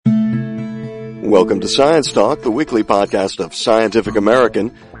Welcome to Science Talk, the weekly podcast of Scientific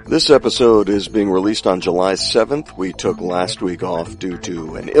American. This episode is being released on July 7th. We took last week off due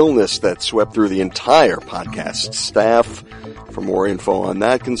to an illness that swept through the entire podcast staff. For more info on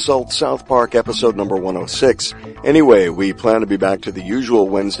that, consult South Park episode number 106. Anyway, we plan to be back to the usual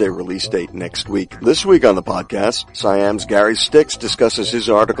Wednesday release date next week. This week on the podcast, SciAm's Gary Stix discusses his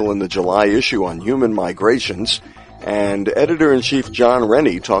article in the July issue on human migrations, and Editor-in-Chief John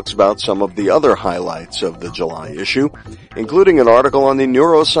Rennie talks about some of the other highlights of the July issue, including an article on the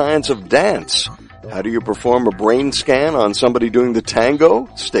neuroscience of dance. How do you perform a brain scan on somebody doing the tango?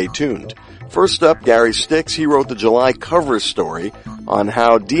 Stay tuned. First up, Gary Stix. He wrote the July cover story on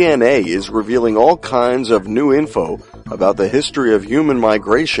how DNA is revealing all kinds of new info about the history of human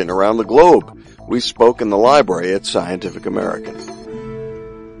migration around the globe. We spoke in the library at Scientific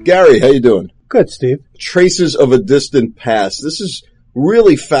American. Gary, how you doing? Good, Steve. Traces of a Distant Past. This is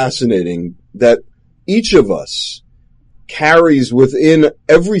really fascinating that each of us carries within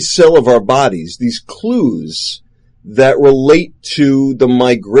every cell of our bodies these clues that relate to the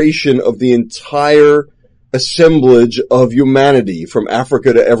migration of the entire assemblage of humanity from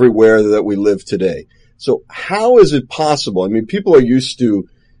Africa to everywhere that we live today. So how is it possible? I mean, people are used to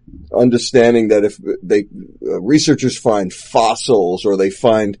understanding that if researchers find fossils or they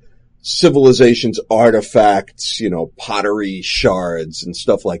find civilizations artifacts, pottery shards and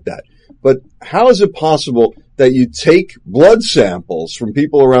stuff like that. But how is it possible that you take blood samples from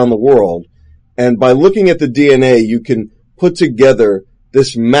people around the world and by looking at the DNA, you can put together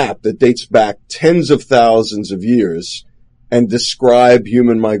this map that dates back tens of thousands of years and describe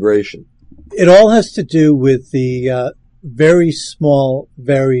human migration? It all has to do with the very small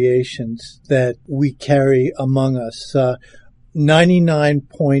variations that we carry among us.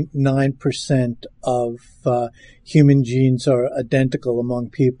 99.9% of human genes are identical among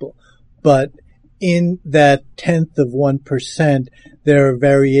people. But in that 1/10%, there are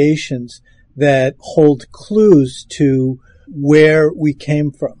variations that hold clues to where we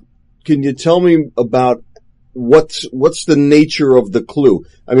came from. Can you tell me about what's the nature of the clue?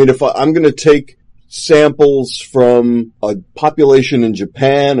 I mean, if I'm going to take samples from a population in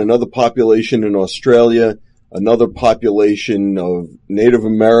Japan, another population in Australia, another population of Native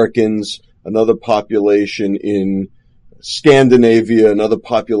Americans, another population in Scandinavia, another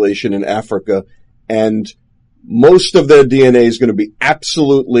population in Africa, and most of their DNA is going to be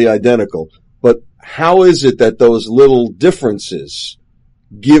absolutely identical. But how is it that those little differences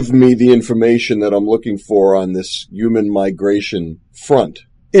give me the information that I'm looking for on this human migration front?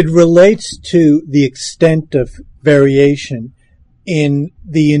 It relates to the extent of variation in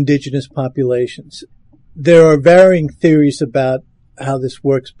the indigenous populations. There are varying theories about how this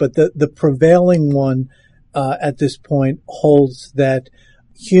works, but the prevailing one at this point holds that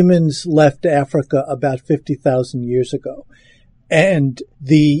humans left Africa about 50,000 years ago. And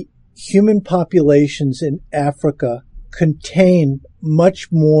the human populations in Africa contain much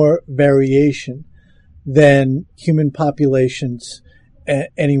more variation than human populations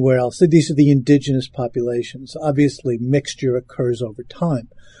anywhere else. So these are the indigenous populations. Obviously, mixture occurs over time.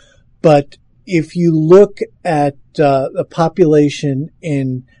 But if you look at the population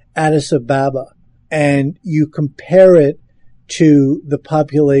in Addis Ababa and you compare it to the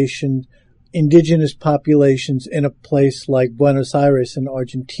population, indigenous populations in a place like Buenos Aires in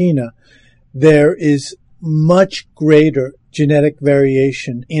Argentina, there is much greater genetic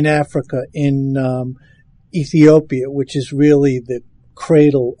variation in Africa, in Ethiopia, which is really the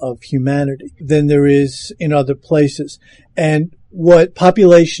cradle of humanity, than there is in other places. And what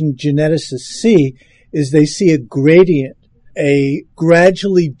population geneticists see is they see a gradient, a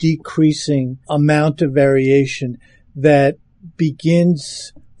gradually decreasing amount of variation that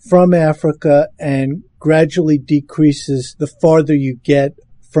begins from Africa and gradually decreases the farther you get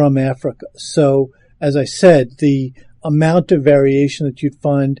from Africa. So, as I said, the amount of variation that you'd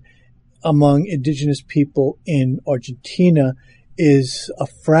find among indigenous people in Argentina is a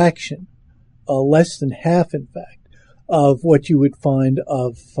fraction, less than half, in fact, of what you would find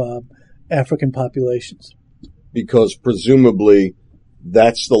of African populations. Because presumably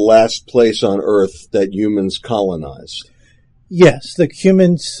that's the last place on Earth that humans colonized. Yes, the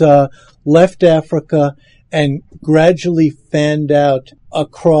humans left Africa and gradually fanned out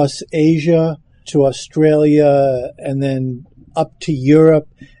across Asia to Australia and then up to Europe.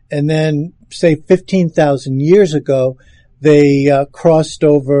 And then, say, 15,000 years ago, they crossed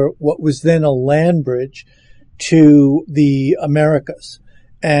over what was then a land bridge to the Americas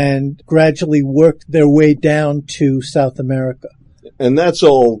and gradually worked their way down to South America. And that's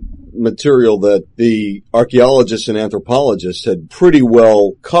all material that the archaeologists and anthropologists had pretty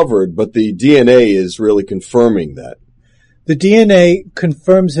well covered, but the DNA is really confirming that. The DNA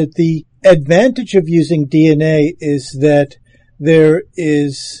confirms that the advantage of using DNA is that there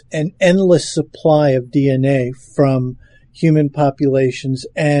is an endless supply of DNA from human populations,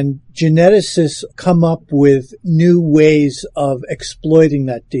 and geneticists come up with new ways of exploiting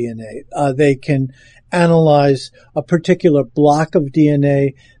that DNA. They can analyze a particular block of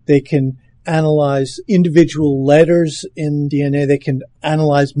DNA. They can analyze individual letters in DNA. They can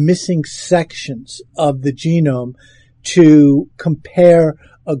analyze missing sections of the genome to compare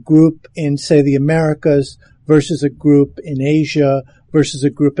a group in, say, the Americas versus a group in Asia versus a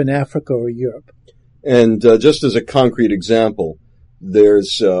group in Africa or Europe. And just as a concrete example,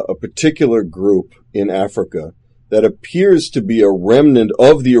 there's a particular group in Africa that appears to be a remnant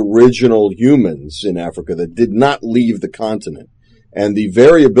of the original humans in Africa that did not leave the continent. And the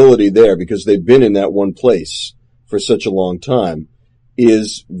variability there, because they've been in that one place for such a long time,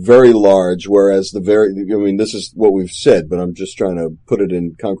 is very large, whereas this is what we've said, but I'm just trying to put it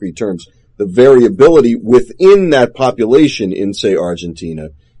in concrete terms. The variability within that population in, say, Argentina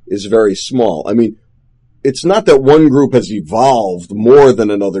is very small. I mean, it's not that one group has evolved more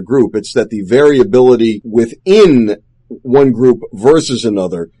than another group. It's that the variability within one group versus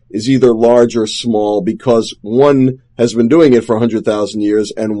another is either large or small because one has been doing it for 100,000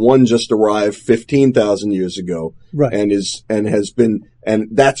 years and one just arrived 15,000 years ago. Right. And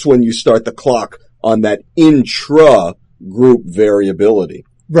that's when you start the clock on that intra-group variability.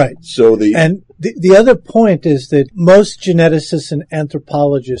 Right. So the other point is that most geneticists and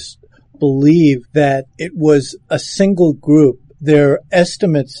anthropologists believe that it was a single group. There are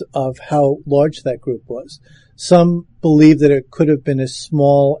estimates of how large that group was. Some believe that it could have been as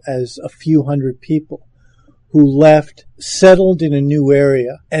small as a few hundred people who left, settled in a new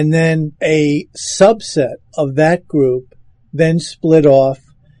area, and then a subset of that group then split off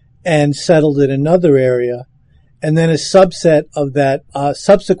and settled in another area, and then a subset of that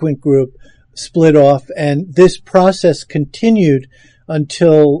subsequent group split off, and this process continued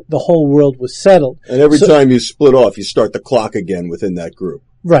until the whole world was settled. And every time you split off, you start the clock again within that group.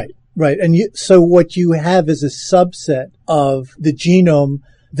 Right, right. And so what you have is a subset of the genome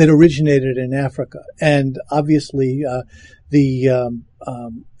that originated in Africa. And obviously, the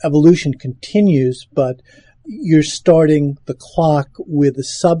evolution continues, but you're starting the clock with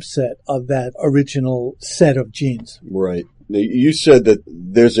a subset of that original set of genes. Right. Now, you said that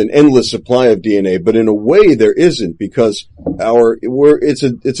there's an endless supply of DNA, but in a way there isn't, because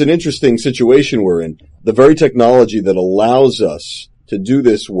it's an interesting situation we're in. The very technology that allows us to do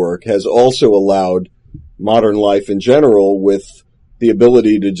this work has also allowed modern life in general, with the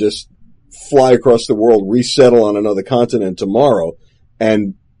ability to just fly across the world, resettle on another continent tomorrow,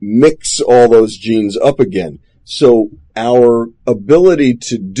 and mix all those genes up again. So our ability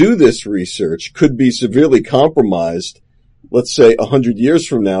to do this research could be severely compromised, let's say 100 years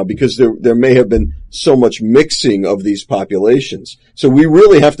from now, because there may have been so much mixing of these populations. So we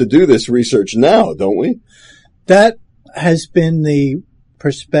really have to do this research now, don't we? That has been the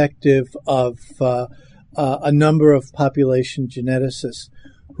perspective of a number of population geneticists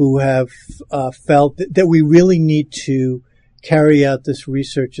who have felt that we really need to carry out this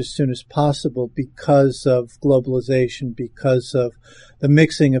research as soon as possible because of globalization, because of the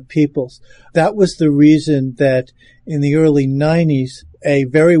mixing of peoples. That was the reason that in the early 90s, a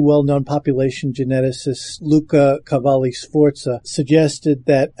very well-known population geneticist, Luca Cavalli-Sforza, suggested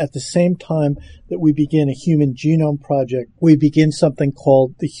that at the same time that we begin a human genome project, we begin something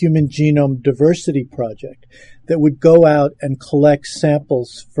called the Human Genome Diversity Project that would go out and collect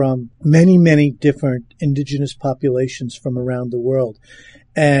samples from many, many different indigenous populations from around the world,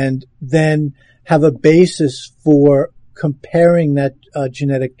 and then have a basis for comparing that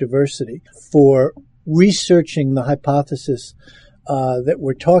genetic diversity, for researching the hypothesis that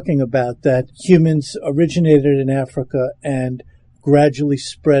we're talking about, that humans originated in Africa and gradually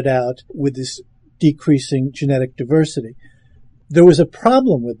spread out with this decreasing genetic diversity. There was a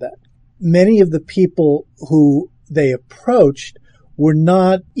problem with that. Many of the people who they approached were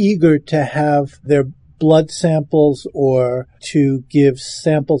not eager to have their blood samples or to give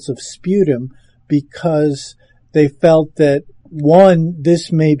samples of sputum because they felt that, one,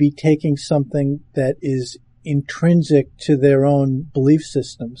 this may be taking something that is intrinsic to their own belief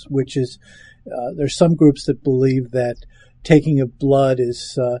systems, which is there's some groups that believe that taking of blood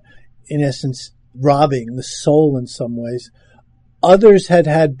is in essence robbing the soul in some ways. Others had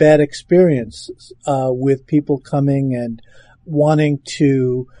had bad experiences with people coming and wanting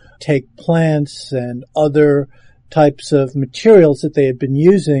to take plants and other types of materials that they had been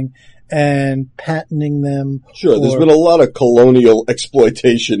using and patenting them. Sure, there's been a lot of colonial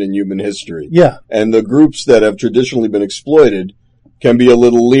exploitation in human history. Yeah. And the groups that have traditionally been exploited can be a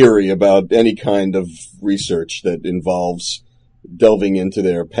little leery about any kind of research that involves delving into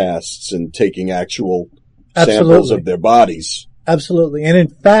their pasts and taking actual samples of their bodies. Absolutely. And in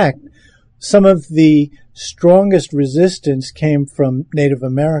fact, some of the strongest resistance came from Native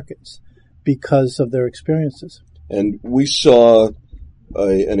Americans because of their experiences. And we saw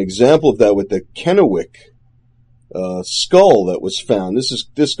an example of that with the Kennewick skull that was found.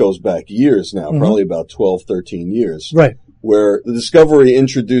 This goes back years now, probably about 12, 13 years. Right. Where the discovery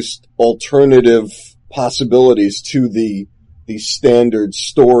introduced alternative possibilities to the standard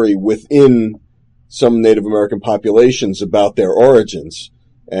story within some Native American populations about their origins.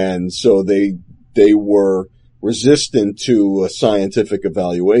 And so they were resistant to a scientific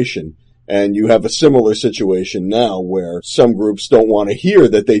evaluation. And you have a similar situation now where some groups don't want to hear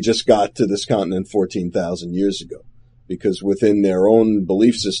that they just got to this continent 14,000 years ago. Because within their own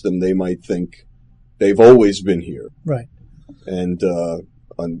belief system, they might think they've always been here. Right. And,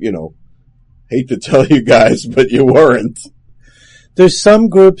 hate to tell you guys, but you weren't. There's some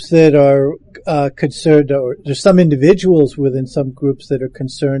groups that are concerned, or there's some individuals within some groups that are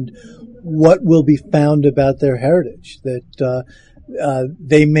concerned what will be found about their heritage, that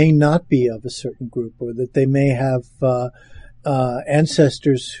they may not be of a certain group, or that they may have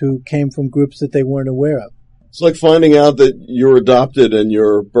ancestors who came from groups that they weren't aware of. It's like finding out that you're adopted and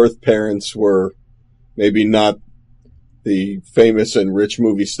your birth parents were maybe not the famous and rich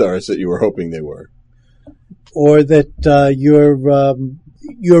movie stars that you were hoping they were. Or that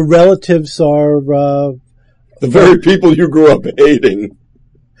your relatives are the very people you grew up hating.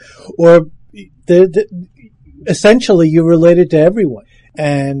 Or essentially you're related to everyone.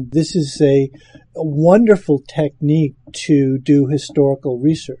 And this is a wonderful technique to do historical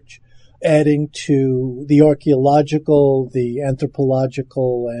research, adding to the archaeological, the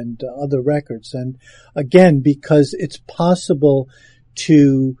anthropological, and other records. And again, because it's possible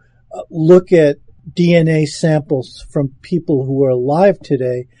to look at DNA samples from people who are alive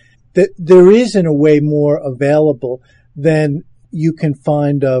today, that there is in a way more available than you can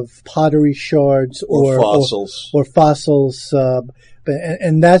find of pottery shards or fossils. Or fossils.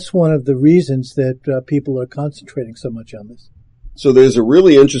 And that's one of the reasons that people are concentrating so much on this. So there's a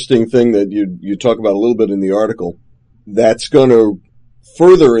really interesting thing that you talk about a little bit in the article that's going to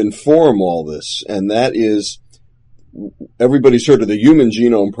further inform all this, and that is everybody's heard of the Human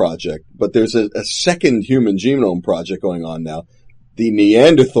Genome Project, but there's a second Human Genome Project going on now, the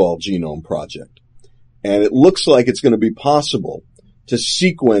Neanderthal Genome Project. And it looks like it's going to be possible to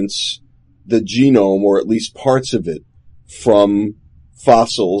sequence the genome, or at least parts of it, from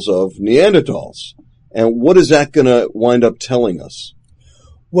fossils of Neanderthals. And what is that going to wind up telling us?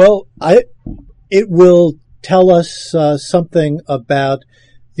 Well, it will tell us something about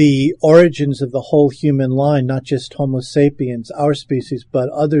the origins of the whole human line, not just Homo sapiens, our species, but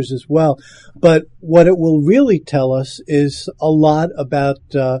others as well. But what it will really tell us is a lot about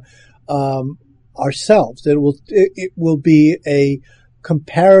ourselves. It will be a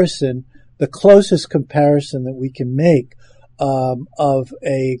comparison, the closest comparison that we can make of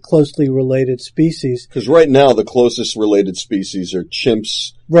a closely related species. Because right now the closest related species are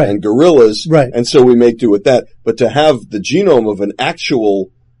chimps right. and gorillas, right. And so we make do with that. But to have the genome of an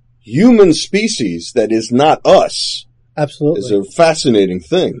actual human species that is not us absolutely is a fascinating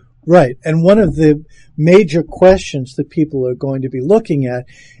thing. Right. And one of the major questions that people are going to be looking at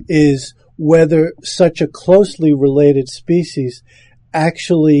is whether such a closely related species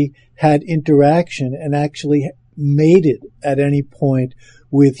actually had interaction and actually mated at any point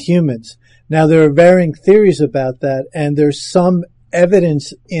with humans. Now, there are varying theories about that, and there's some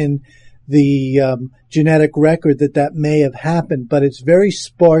evidence in the genetic record that may have happened, but it's very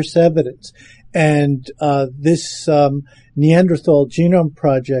sparse evidence. And this Neanderthal Genome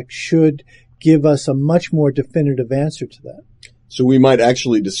Project should give us a much more definitive answer to that. So we might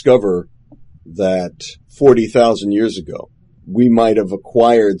actually discover that 40,000 years ago, we might have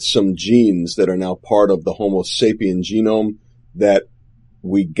acquired some genes that are now part of the Homo sapien genome that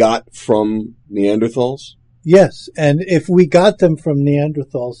we got from Neanderthals? Yes, and if we got them from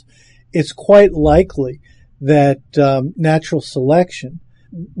Neanderthals, it's quite likely that natural selection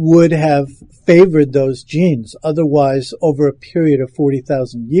would have favored those genes. Otherwise, over a period of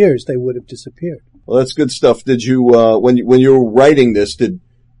 40,000 years, they would have disappeared. Well, that's good stuff. Did you, when you were writing this, did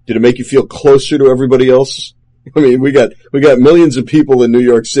it make you feel closer to everybody else? I mean, we got millions of people in New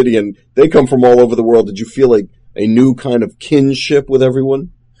York City, and they come from all over the world. Did you feel like a new kind of kinship with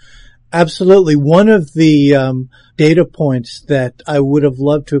everyone? Absolutely. One of the data points that I would have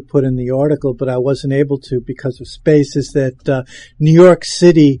loved to have put in the article, but I wasn't able to because of space, is that New York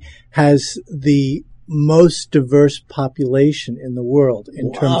City has the most diverse population in the world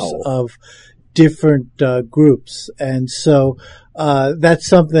in terms of different groups. And so that's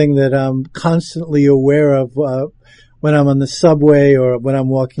something that I'm constantly aware of when I'm on the subway or when I'm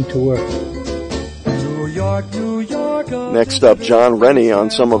walking to work. New York, New York. Next up, John Rennie on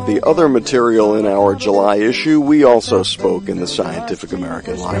some of the other material in our July issue. We also spoke in the Scientific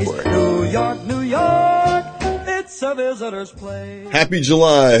American Library. New York, New York, it's a visitor's place. Happy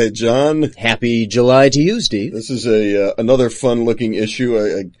July, John. Happy July to you, Steve. This is another fun-looking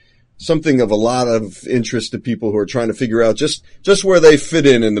issue. Something of a lot of interest to people who are trying to figure out just where they fit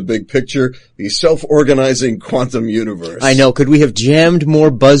in the big picture, the self-organizing quantum universe. I know, could we have jammed more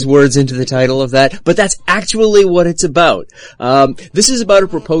buzzwords into the title of that? But that's actually what it's about. This is about a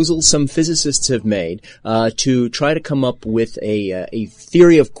proposal some physicists have made to try to come up with a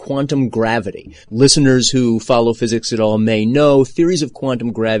theory of quantum gravity. Listeners who follow physics at all may know theories of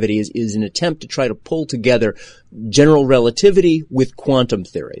quantum gravity is an attempt to try to pull together general relativity with quantum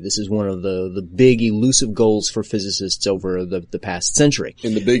theory. This is one of the big elusive goals for physicists over the past century.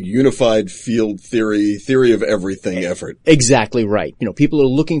 In the big unified field theory of everything effort. Exactly right. You know, people are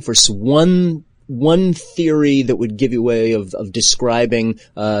looking for one theory that would give you a way of describing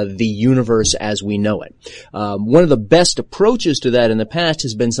the universe as we know it. One of the best approaches to that in the past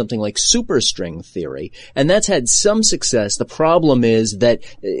has been something like superstring theory, and that's had some success. The problem is that,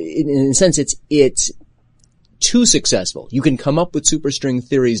 in a sense, it's too successful. You can come up with superstring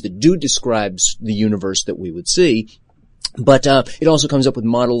theories that do describe the universe that we would see, but it also comes up with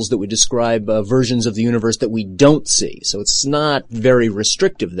models that would describe versions of the universe that we don't see. So it's not very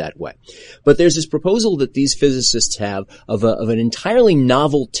restrictive that way. But there's this proposal that these physicists have of an entirely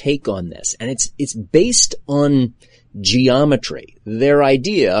novel take on this, and it's based on geometry. Their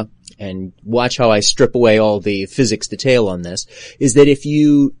idea, and watch how I strip away all the physics detail on this, is that if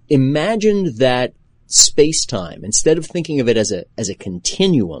you imagined that space-time, instead of thinking of it as a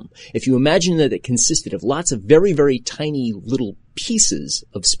continuum, if you imagine that it consisted of lots of very, very tiny little pieces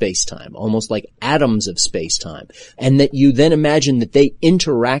of space-time, almost like atoms of space-time, and that you then imagine that they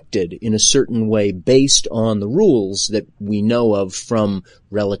interacted in a certain way based on the rules that we know of from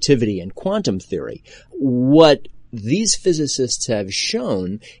relativity and quantum theory, what these physicists have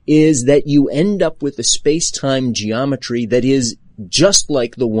shown is that you end up with a space-time geometry that is just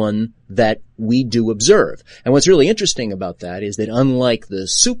like the one that we do observe. And what's really interesting about that is that unlike the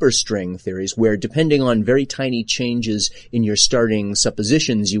superstring theories, where depending on very tiny changes in your starting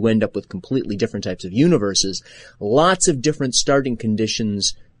suppositions, you end up with completely different types of universes, lots of different starting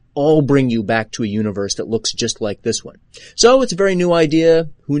conditions all bring you back to a universe that looks just like this one. So it's a very new idea.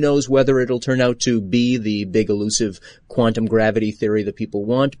 Who knows whether it'll turn out to be the big elusive quantum gravity theory that people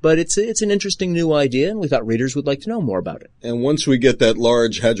want, but it's an interesting new idea, and we thought readers would like to know more about it. And once we get that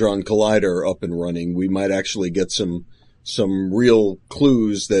Large Hadron Collider up and running, we might actually get some real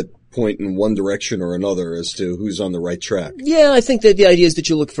clues that point in one direction or another as to who's on the right track. Yeah, I think that the idea is that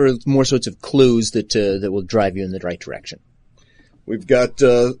you look for more sorts of clues that will drive you in the right direction. We've got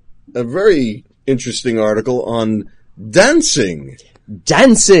a very interesting article on dancing.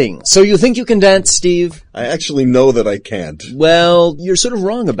 Dancing! So you think you can dance, Steve? I actually know that I can't. Well, you're sort of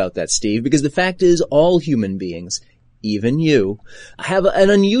wrong about that, Steve, because the fact is all human beings, even you, have an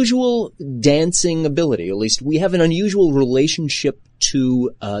unusual dancing ability. At least we have an unusual relationship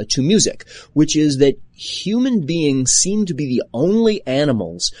to music, which is that human beings seem to be the only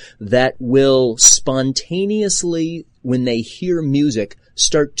animals that will spontaneously, when they hear music,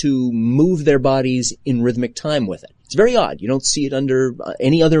 start to move their bodies in rhythmic time with it. It's very odd. You don't see it under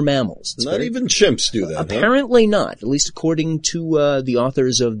any other mammals. Not even chimps do that. Apparently not, at least according to the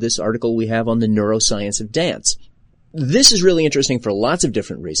authors of this article we have on the neuroscience of dance. This is really interesting for lots of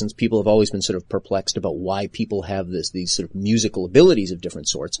different reasons. People have always been sort of perplexed about why people have these sort of musical abilities of different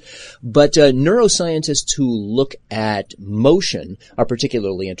sorts. But neuroscientists who look at motion are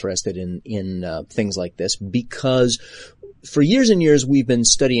particularly interested in things like this, because for years and years we've been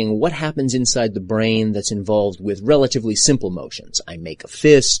studying what happens inside the brain that's involved with relatively simple motions. I make a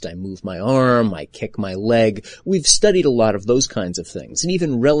fist, I move my arm, I kick my leg. We've studied a lot of those kinds of things, and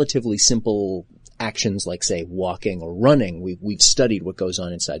even relatively simple actions like, say, walking or running. We've studied what goes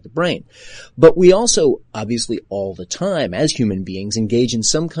on inside the brain. But we also, obviously, all the time, as human beings, engage in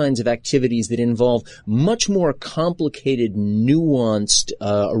some kinds of activities that involve much more complicated, nuanced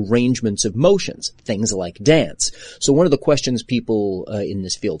arrangements of motions, things like dance. So one of the questions people in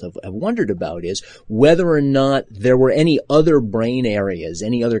this field have wondered about is whether or not there were any other brain areas,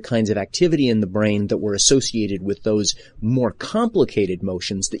 any other kinds of activity in the brain that were associated with those more complicated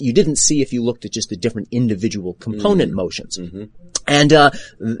motions that you didn't see if you looked at just the different individual component motions. Mm-hmm.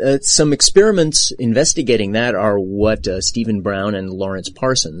 And some experiments investigating that are what Stephen Brown and Lawrence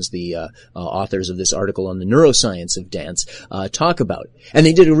Parsons, the authors of this article on the neuroscience of dance, talk about. And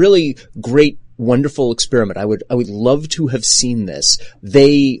they did a really great, wonderful experiment. I would love to have seen this.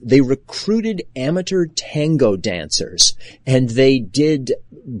 They recruited amateur tango dancers, and they did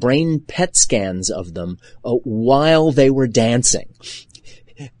brain PET scans of them while they were dancing.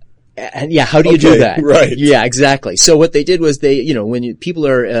 And yeah, how do you do that? Right. Yeah, exactly. So what they did was when people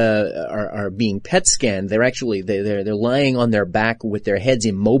are being PET scanned, they're actually, they're lying on their back with their heads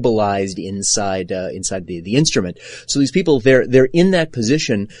immobilized inside the instrument. So these people, they're in that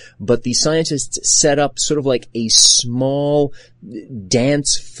position, but the scientists set up sort of like a small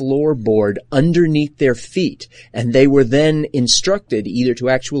dance floorboard underneath their feet. And they were then instructed either to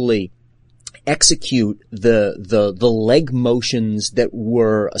actually execute the leg motions that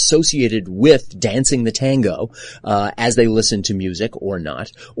were associated with dancing the tango as they listened to music or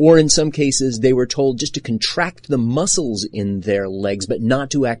not, or in some cases they were told just to contract the muscles in their legs but not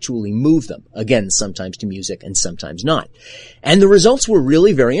to actually move them, again sometimes to music and sometimes not. And the results were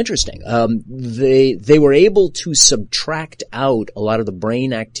really very interesting. They were able to subtract out a lot of the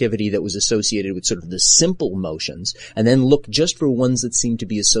brain activity that was associated with sort of the simple motions and then look just for ones that seemed to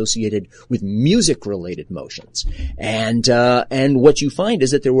be associated with music-related motions. And what you find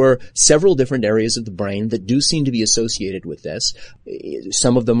is that there were several different areas of the brain that do seem to be associated with this.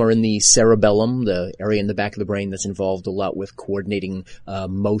 Some of them are in the cerebellum, the area in the back of the brain that's involved a lot with coordinating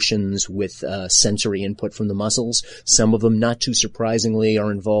motions with sensory input from the muscles. Some of them, not too surprisingly,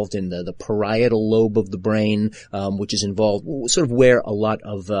 are involved in the parietal lobe of the brain, which is involved sort of where a lot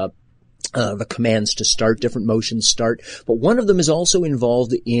of the commands to start different motions start. But one of them is also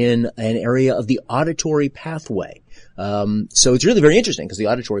involved in an area of the auditory pathway. So it's really very interesting because the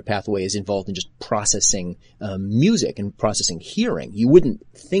auditory pathway is involved in just processing music and processing hearing. You wouldn't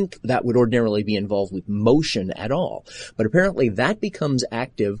think that would ordinarily be involved with motion at all. But apparently that becomes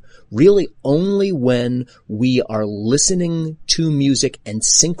active really only when we are listening to music and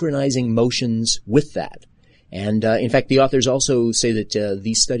synchronizing motions with that. And in fact, the authors also say that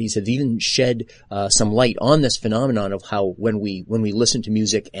these studies have even shed some light on this phenomenon of how when we listen to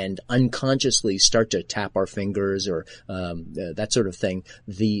music and unconsciously start to tap our fingers or that sort of thing,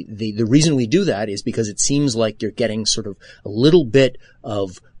 the reason we do that is because it seems like you're getting sort of a little bit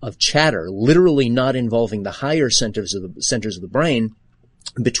of chatter, literally not involving the higher centers of the brain,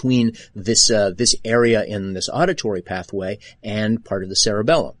 between this area in this auditory pathway and part of the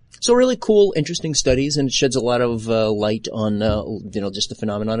cerebellum. So really cool, interesting studies, and it sheds a lot of light on, just the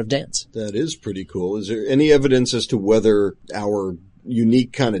phenomenon of dance. That is pretty cool. Is there any evidence as to whether our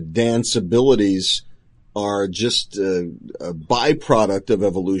unique kind of dance abilities are just a byproduct of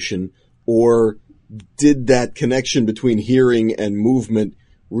evolution, or did that connection between hearing and movement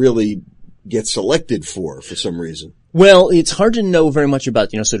really get selected for some reason? Well, it's hard to know very much about,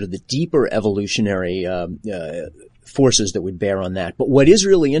 sort of the deeper evolutionary forces that would bear on that. But what is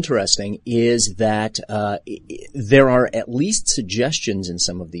really interesting is that there are at least suggestions in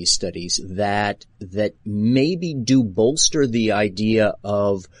some of these studies that maybe do bolster the idea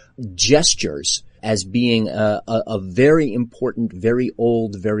of gestures as being a very important, very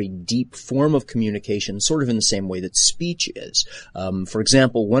old, very deep form of communication, sort of in the same way that speech is. For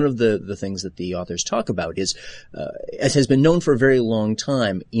example, one of the things that the authors talk about is, as has been known for a very long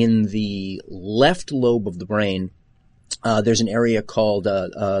time, in the left lobe of the brain, there's an area called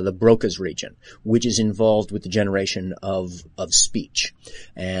the Broca's region, which is involved with the generation of speech.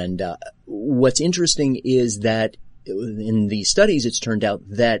 And what's interesting is that in the studies, it's turned out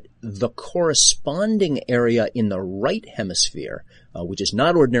that the corresponding area in the right hemisphere, which is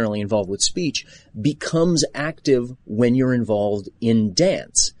not ordinarily involved with speech, becomes active when you're involved in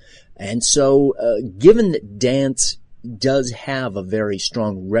dance. And so, given that dance does have a very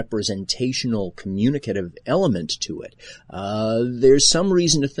strong representational communicative element to it. There's some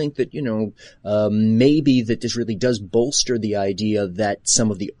reason to think that, maybe that this really does bolster the idea that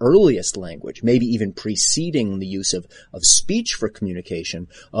some of the earliest language, maybe even preceding the use of speech for communication,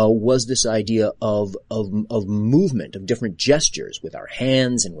 was this idea of movement, of different gestures with our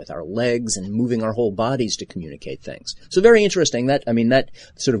hands and with our legs and moving our whole bodies to communicate things. So very interesting. That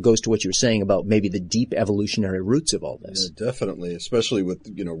sort of goes to what you were saying about maybe the deep evolutionary roots of all this. Yeah, definitely, especially with,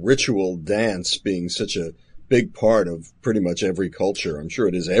 ritual dance being such a big part of pretty much every culture. I'm sure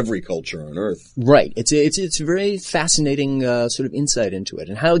it is every culture on Earth. Right. It's a very fascinating sort of insight into it.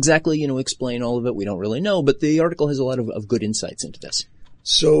 And how exactly, explain all of it, we don't really know, but the article has a lot of good insights into this.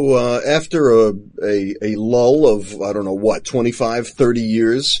 So after a lull of, 25, 30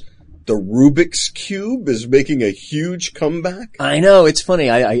 years, the Rubik's Cube is making a huge comeback? I know, it's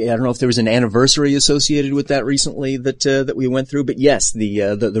funny. I don't know if there was an anniversary associated with that recently that we went through, but yes, the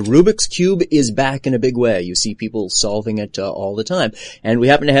Rubik's Cube is back in a big way. You see people solving it all the time. And we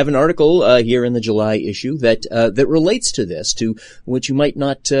happen to have an article here in the July issue that relates to this, to which you might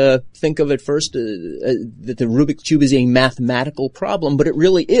not think of at first that the Rubik's Cube is a mathematical problem, but it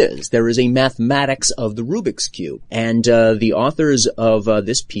really is. There is a mathematics of the Rubik's Cube. And the authors of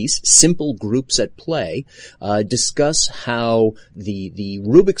this piece, Simple Groups at Play, discuss how the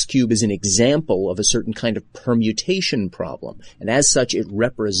Rubik's Cube is an example of a certain kind of permutation problem. And as such, it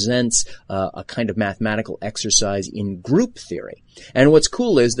represents a kind of mathematical exercise in group theory. And what's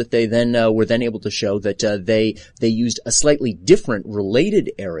cool is that they then were then able to show that they used a slightly different related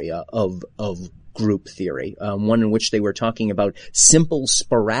area of group theory, one in which they were talking about simple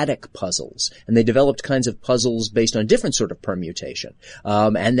sporadic puzzles, and they developed kinds of puzzles based on different sort of permutation.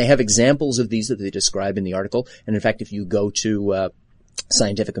 And they have examples of these that they describe in the article. And in fact, if you go to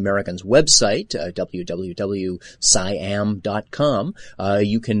Scientific American's website, www.sciam.com,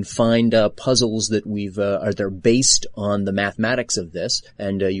 you can find puzzles that they're based on the mathematics of this,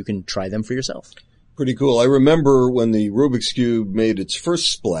 and you can try them for yourself. Pretty cool. I remember when the Rubik's Cube made its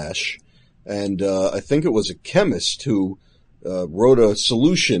first splash, and I think it was a chemist who wrote a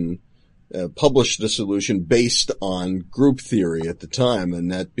solution, published a solution based on group theory at the time,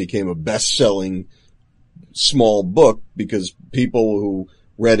 and that became a best-selling small book because people who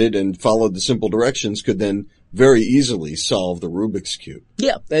read it and followed the simple directions could then very easily solve the Rubik's Cube.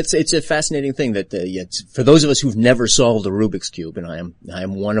 Yeah, it's a fascinating thing that for those of us who've never solved a Rubik's Cube, and I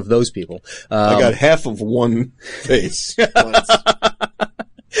am one of those people. I got half of one face.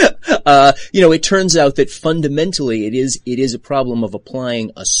 It turns out that fundamentally it is a problem of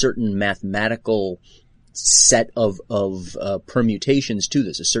applying a certain mathematical set of permutations to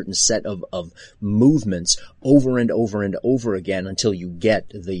this, a certain set of movements over and over and over again until you get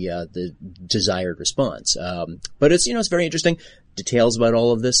the desired response. But it's very interesting. Details about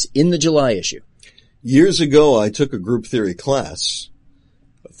all of this in the July issue. Years ago, I took a group theory class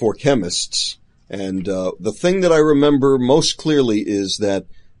for chemists, and the thing that I remember most clearly is that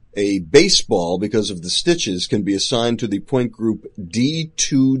a baseball, because of the stitches, can be assigned to the point group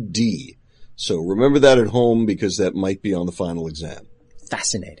D2D. So remember that at home because that might be on the final exam.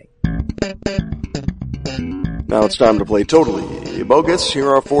 Fascinating. Now it's time to play Totally Bogus. Here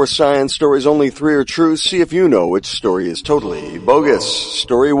are 4 science stories, only 3 are true. See if you know which story is totally bogus.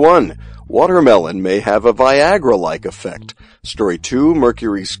 Story 1. Watermelon may have a Viagra-like effect. Story 2,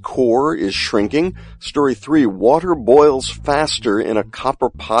 Mercury's core is shrinking. Story 3, water boils faster in a copper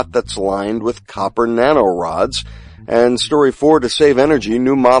pot that's lined with copper nanorods. And story 4, to save energy,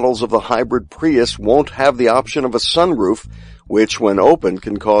 new models of the hybrid Prius won't have the option of a sunroof, which when opened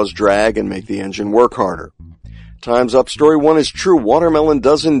can cause drag and make the engine work harder. Time's up. Story 1 is true. Watermelon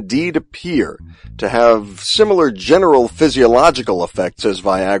does indeed appear to have similar general physiological effects as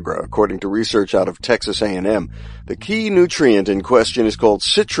Viagra, according to research out of Texas A&M. The key nutrient in question is called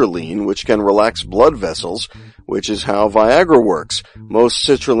citrulline, which can relax blood vessels, which is how Viagra works. Most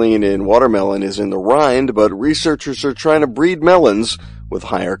citrulline in watermelon is in the rind, but researchers are trying to breed melons with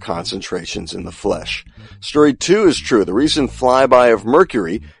higher concentrations in the flesh. Story 2 is true. The recent flyby of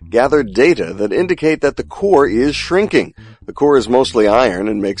Mercury gathered data that indicate that the core is shrinking. The core is mostly iron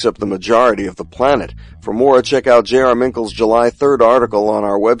and makes up the majority of the planet. For more, check out J.R. Minkle's July 3rd article on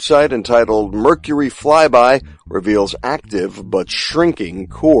our website entitled Mercury Flyby Reveals Active but Shrinking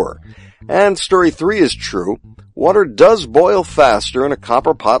Core. And story 3 is true. Water does boil faster in a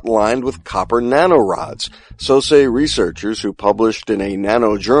copper pot lined with copper nanorods. So say researchers who published in a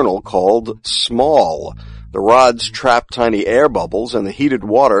nano journal called Small. The rods trap tiny air bubbles, and the heated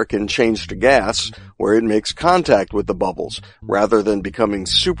water can change to gas where it makes contact with the bubbles, rather than becoming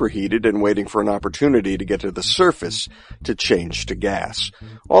superheated and waiting for an opportunity to get to the surface to change to gas.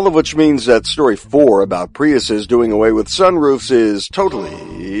 All of which means that story 4 about Priuses doing away with sunroofs is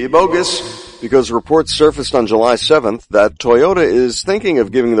totally bogus, because reports surfaced on July 7th that Toyota is thinking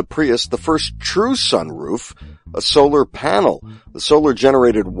of giving the Prius the first true sunroof, a solar panel. The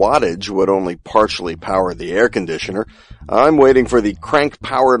solar-generated wattage would only partially power the air conditioner. I'm waiting for the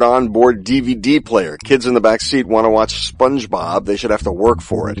crank-powered onboard DVD player. Kids in the back seat want to watch SpongeBob. They should have to work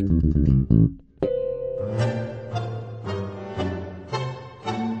for it.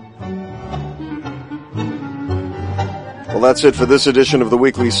 Well, that's it for this edition of the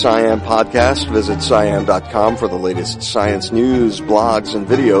Weekly SciAm Podcast. Visit SciAm.com for the latest science news, blogs, and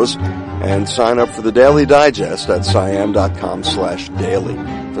videos, and sign up for the Daily Digest at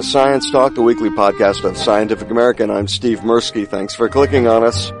SciAm.com/daily. For Science Talk, the weekly podcast of Scientific American, I'm Steve Mirsky. Thanks for clicking on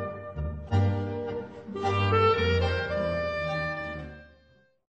us.